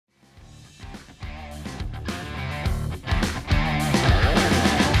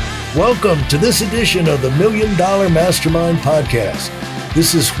Welcome to this edition of the $1 Million Mastermind Podcast.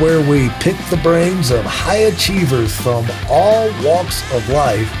 This is where we pick the brains of high achievers from all walks of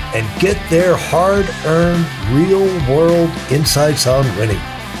life and get their hard-earned, real-world insights on winning.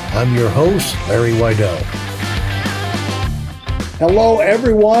 I'm your host, Larry Weidel. Hello,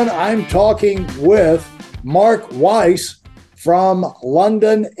 everyone. I'm talking with Mark Weiss from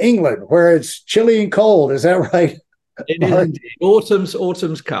London, England, where it's chilly and cold. Is that right? It is indeed.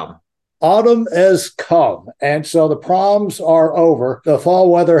 Autumn's come. Autumn has come, and so the proms are over. The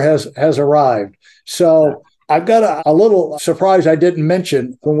fall weather has arrived. So I've got a little surprise I didn't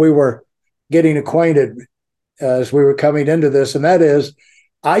mention when we were getting acquainted as we were coming into this, and that is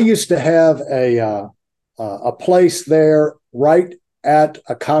I used to have a place there right at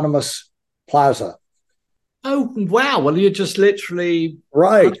Economist Plaza. Oh, wow. Well, you're just literally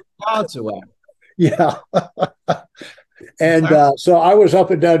right yards away. Yeah. And so I was up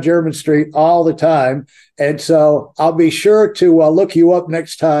and down German Street all the time. And so I'll be sure to look you up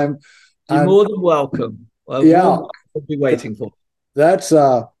next time. You're more than welcome. Yeah. We'll be waiting for. That's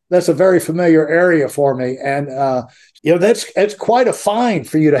a very familiar area for me. And, that's quite a find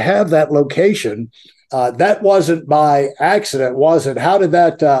for you to have that location. That wasn't by accident, was it? How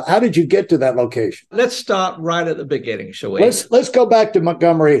did you get to that location? Let's start right at the beginning, shall we? Let's go back to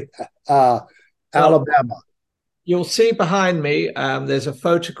Montgomery, Alabama. You'll see behind me, there's a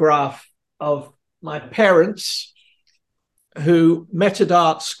photograph of my parents who met at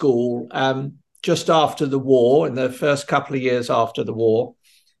art school just after the war, in the first couple of years after the war.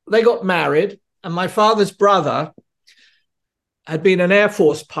 They got married, and my father's brother had been an Air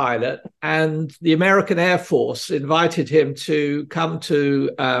Force pilot, and the American Air Force invited him to come to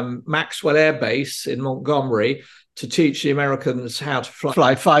Maxwell Air Base in Montgomery to teach the Americans how to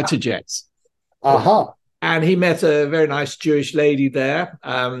fly fighter jets. Uh-huh. And he met a very nice Jewish lady there.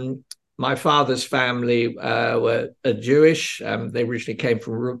 My father's family were Jewish. They originally came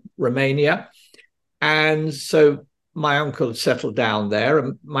from Romania. And so my uncle had settled down there.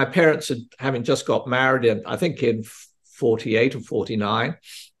 And my parents, having just got married, I think in 48 or 49.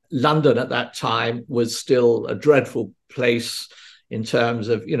 London at that time was still a dreadful place in terms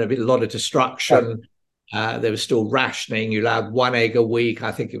of, a lot of destruction. There was still rationing. You allowed 1 egg a week.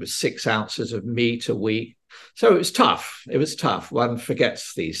 I think it was 6 ounces of meat a week. So it was tough. One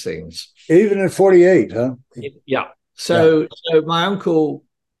forgets these things. Even in 48, huh? Yeah. So my uncle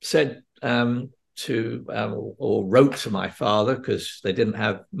said or wrote to my father, because they didn't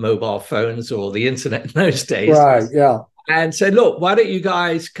have mobile phones or the internet in those days. Right, yeah. And said, look, why don't you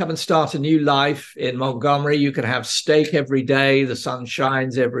guys come and start a new life in Montgomery? You can have steak every day. The sun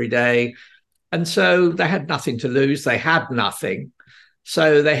shines every day. And so they had nothing to lose. They had nothing.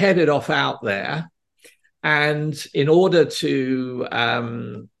 So they headed off out there. And in order to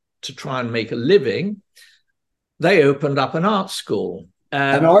try and make a living, they opened up an art school.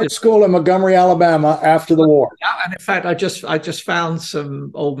 An art school in Montgomery, Alabama after the war. Yeah, and in fact, I just found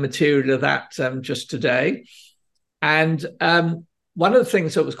some old material of that just today. And one of the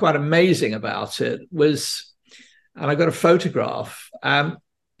things that was quite amazing about it was, and I got a photograph,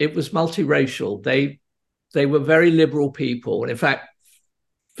 it was multiracial. They were very liberal people. And in fact,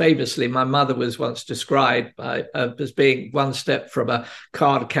 famously, my mother was once described as being one step from a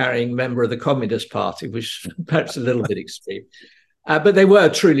card-carrying member of the Communist Party, which is perhaps a little bit extreme. But they were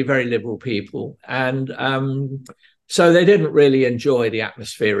truly very liberal people. And so they didn't really enjoy the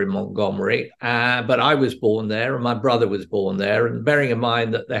atmosphere in Montgomery. But I was born there and my brother was born there. And bearing in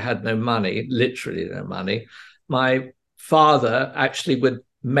mind that they had no money, literally no money, my father actually would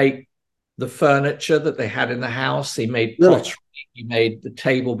make the furniture that they had in the house. He made pottery, he made the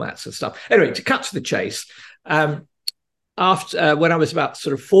table mats and stuff. Anyway, to cut to the chase, after when I was about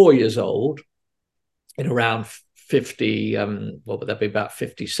sort of 4 years old, in around 50, what would that be, about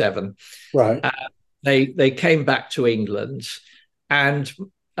 57, right? They came back to England, and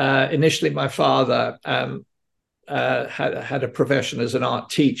initially my father had a profession as an art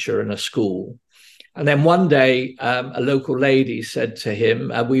teacher in a school. And then one day, a local lady said to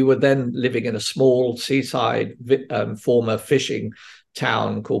him, we were then living in a small seaside former fishing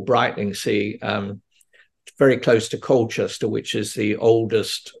town called Brightlingsea, very close to Colchester, which is the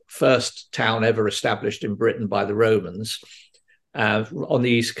first town ever established in Britain by the Romans, on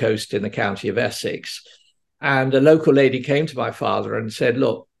the east coast in the county of Essex. And a local lady came to my father and said,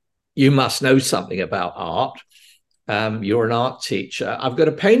 look, you must know something about art. You're an art teacher. I've got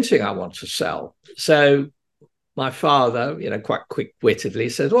a painting I want to sell. So my father, quite quick-wittedly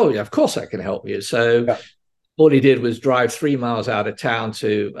said, well, yeah, of course I can help you. So All he did was drive 3 miles out of town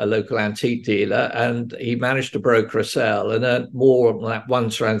to a local antique dealer, and he managed to broker a sale and earned more on that one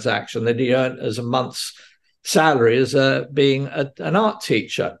transaction than he earned as a month's salary as being an art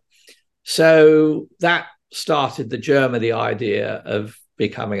teacher. So that started the germ of the idea of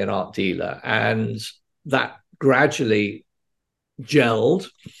becoming an art dealer, and that gradually gelled.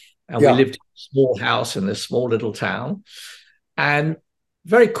 And we lived in a small house in this small little town. And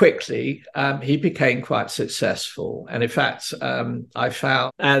very quickly, he became quite successful. And in fact, I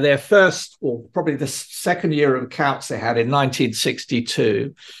found their first, or probably the second year of accounts they had in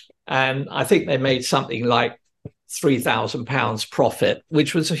 1962. And I think they made something like £3,000 profit,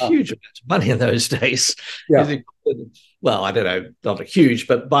 which was a huge amount of money in those days. Yeah. Well, I don't know, not a huge,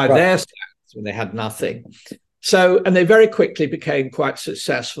 but by their standards, when they had nothing. So, and they very quickly became quite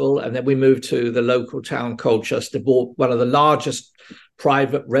successful. And then we moved to the local town, Colchester, bought one of the largest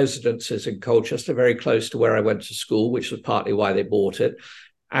private residences in Colchester, very close to where I went to school, which was partly why they bought it.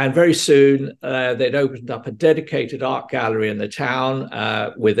 And very soon they'd opened up a dedicated art gallery in the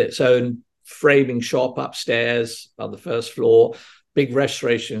town with its own framing shop upstairs on the first floor, big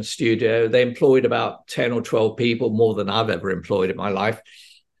restoration studio. They employed about 10 or 12 people, more than I've ever employed in my life.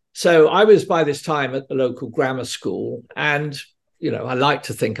 So I was by this time at the local grammar school, and, you know, I like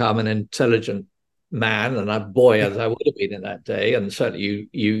to think I'm an intelligent man, and a boy as I would have been in that day. And certainly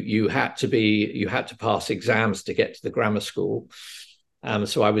you had to pass exams to get to the grammar school.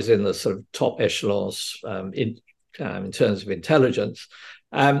 So I was in the sort of top echelons in terms of intelligence.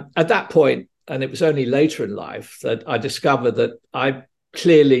 At that point, and it was only later in life that I discovered that I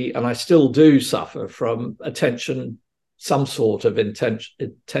clearly, and I still do, suffer from some sort of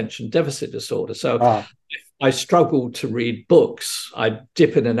attention deficit disorder. So I struggled to read books. I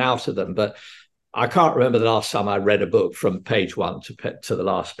dip in and out of them, but I can't remember the last time I read a book from page 1 to the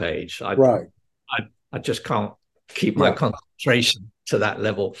last page. I just can't keep my concentration to that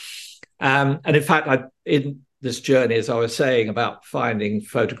level. And in fact, in this journey, as I was saying about finding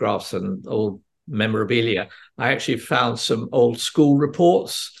photographs and old memorabilia, I actually found some old school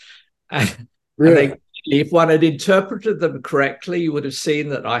reports. Really? And if one had interpreted them correctly, you would have seen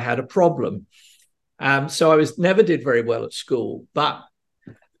that I had a problem. So I never did very well at school, but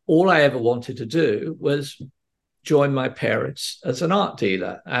all I ever wanted to do was join my parents as an art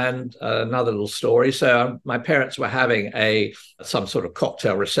dealer. And another little story. So my parents were having some sort of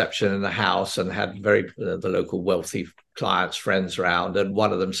cocktail reception in the house and had the local wealthy clients, friends around. And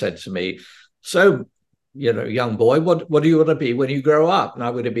one of them said to me, "So, you know, young boy, what do you want to be when you grow up?" And I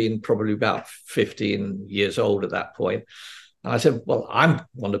would have been probably about 15 years old at that point. And I said, "Well, I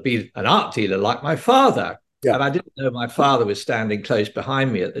want to be an art dealer like my father." Yeah. And I didn't know my father was standing close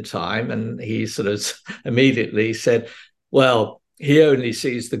behind me at the time. And he sort of immediately said, "Well, he only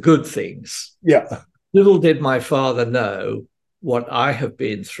sees the good things." Yeah. Little did my father know what I have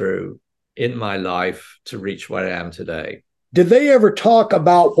been through in my life to reach where I am today. Did they ever talk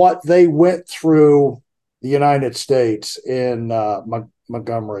about what they went through the United States in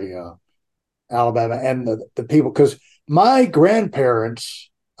Montgomery, Alabama, and the people? Because my grandparents,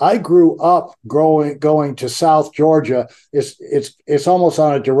 I grew up going to South Georgia. It's almost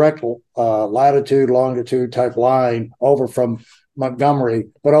on a direct latitude, longitude type line over from Montgomery,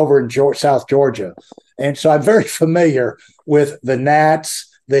 but over in South Georgia. And so I'm very familiar with the gnats,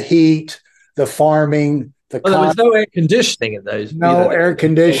 the heat, the farming. There was no air conditioning in those. No air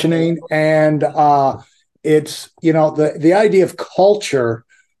conditioning. And it's, you know, the idea of culture.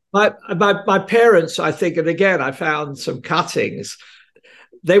 My parents, I think, and again, I found some cuttings.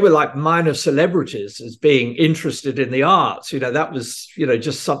 They were like minor celebrities as being interested in the arts. You know, that was, you know,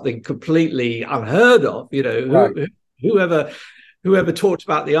 just something completely unheard of. You know, whoever talked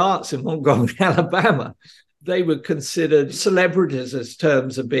about the arts in Montgomery, Alabama, they were considered celebrities as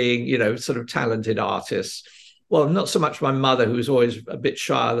terms of being, you know, sort of talented artists. Well, not so much my mother, who was always a bit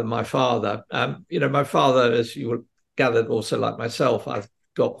shyer than my father. You know, my father, as you will gathered, also like myself, I've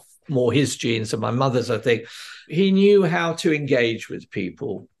got more his genes than my mother's, I think. He knew how to engage with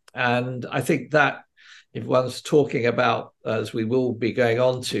people. And I think that if one's talking about, as we will be going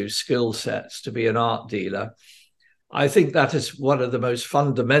on to, skill sets to be an art dealer, I think that is one of the most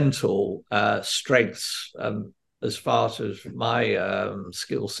fundamental strengths as far as my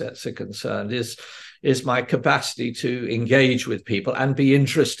skill sets are concerned, is my capacity to engage with people and be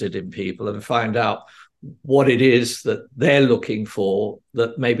interested in people and find out what it is that they're looking for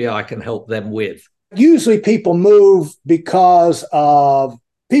that maybe I can help them with. Usually people move because of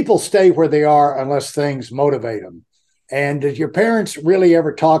people stay where they are unless things motivate them. And did your parents really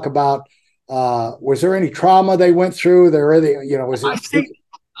ever talk about, was there any trauma they went through? You know, was it?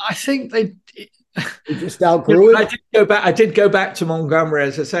 I think You just outgrew I it? did go back. I did go back to Montgomery,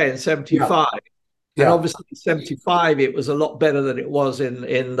 as I say, in '75, and Yeah. obviously in '75 it was a lot better than it was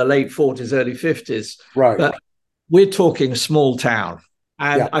in the late '40s, early '50s. Right. But we're talking small town,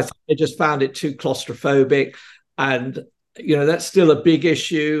 and Yeah. I think they just found it too claustrophobic, and that's still a big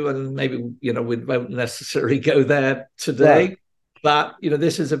issue, and maybe we won't necessarily go there today. Right. But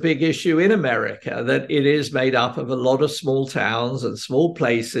this is a big issue in America, that it is made up of a lot of small towns and small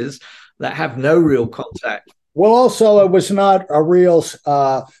places that have no real contact. Well, also, it was not a real,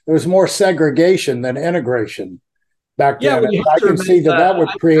 there was more segregation than integration back Yeah, then. well, And you have I to can see remember, that would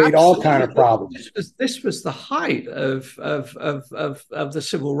create all kind of absolutely, problems. this was the height of the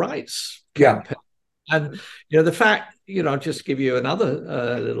civil rights Yeah. campaign. And the fact, I'll just give you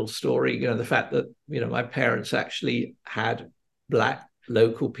another little story. The fact that my parents actually had Black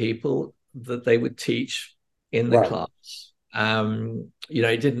local people that they would teach in the Right. class.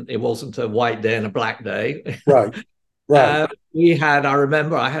 It wasn't a white day and a black day. Right. Right. I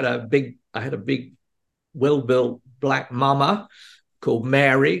remember I had a big, well-built Black mama called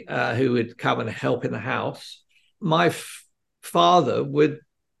Mary, who would come and help in the house. My father would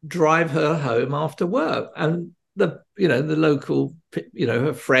drive her home after work, and the local,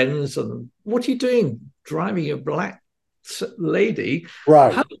 her friends, and what are you doing driving your Black lady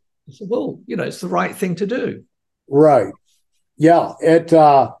Right. home? I said, well, it's the right thing to do. Right. Yeah.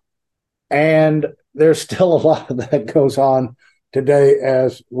 And there's still a lot of that goes on today,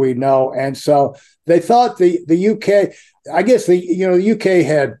 as we know. And so they thought the UK, I guess the UK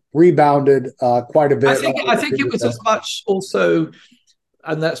had rebounded quite a bit. I think it was as much also,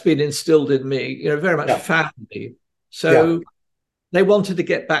 and that's been instilled in me, very much family. So they wanted to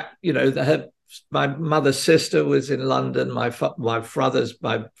get back. My mother's sister was in London. My father's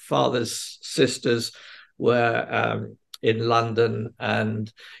sisters were in London,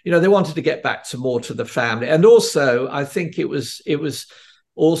 and they wanted to get back to more to the family. And also, I think it was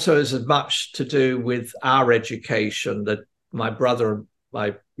also as much to do with our education, that my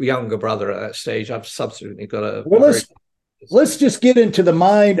younger brother at that stage, I've subsequently got a. Well, let's just get into the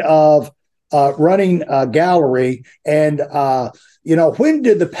mind of running a gallery, and when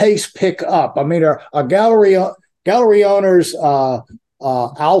did the pace pick up? I mean, are gallery owners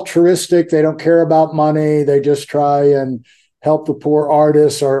altruistic? They don't care about money. They just try and help the poor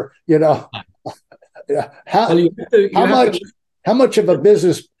artists, or how much of a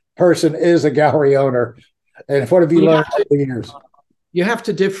business person is a gallery owner, and what have you learned over the years? You have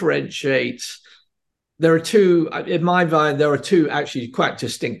to differentiate. There are two, in my mind, there are two actually quite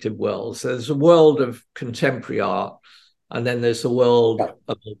distinctive worlds. There's a world of contemporary art, and then there's the world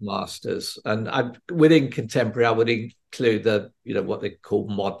of old masters. And within contemporary, I would include what they call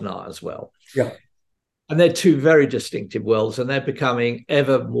modern art as well. Yeah. And they're two very distinctive worlds, and they're becoming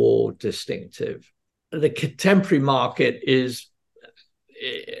ever more distinctive. The contemporary market is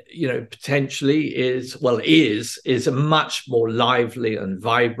potentially is a much more lively and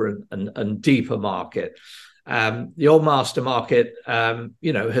vibrant and deeper market. The old master market,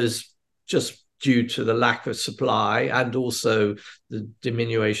 has just, due to the lack of supply and also the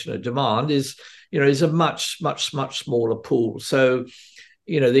diminution of demand, is a much smaller pool. So,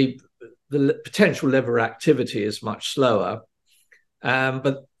 the potential level of activity is much slower.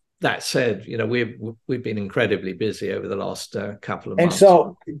 But that said, we've been incredibly busy over the last couple of months. And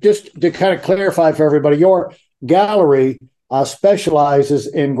so, just to kind of clarify for everybody, your gallery specializes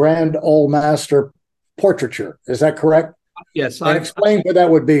in grand old master portraiture. Is that correct? Yes. And explain what that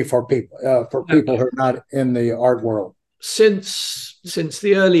would be for people who are not in the art world. Since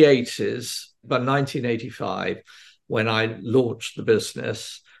the early 80s, by 1985, when I launched the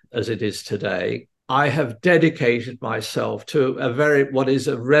business as it is today, I have dedicated myself to it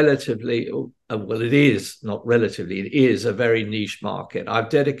is a very niche market. I've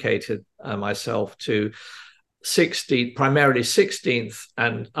dedicated myself to primarily 16th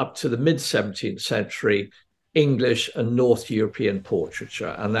and up to the mid 17th century English and North European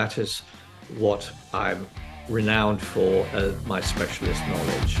portraiture. And that is what I'm renowned for as my specialist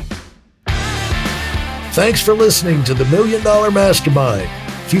knowledge. Thanks for listening to the $1 Million Mastermind.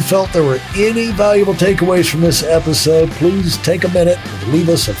 If you felt there were any valuable takeaways from this episode, please take a minute and leave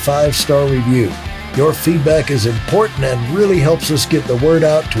us a 5-star review. Your feedback is important and really helps us get the word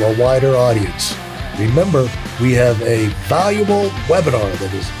out to a wider audience. Remember, we have a valuable webinar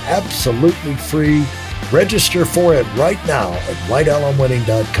that is absolutely free. Register for it right now at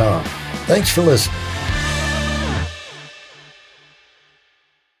whitealumwinning.com. Thanks for listening.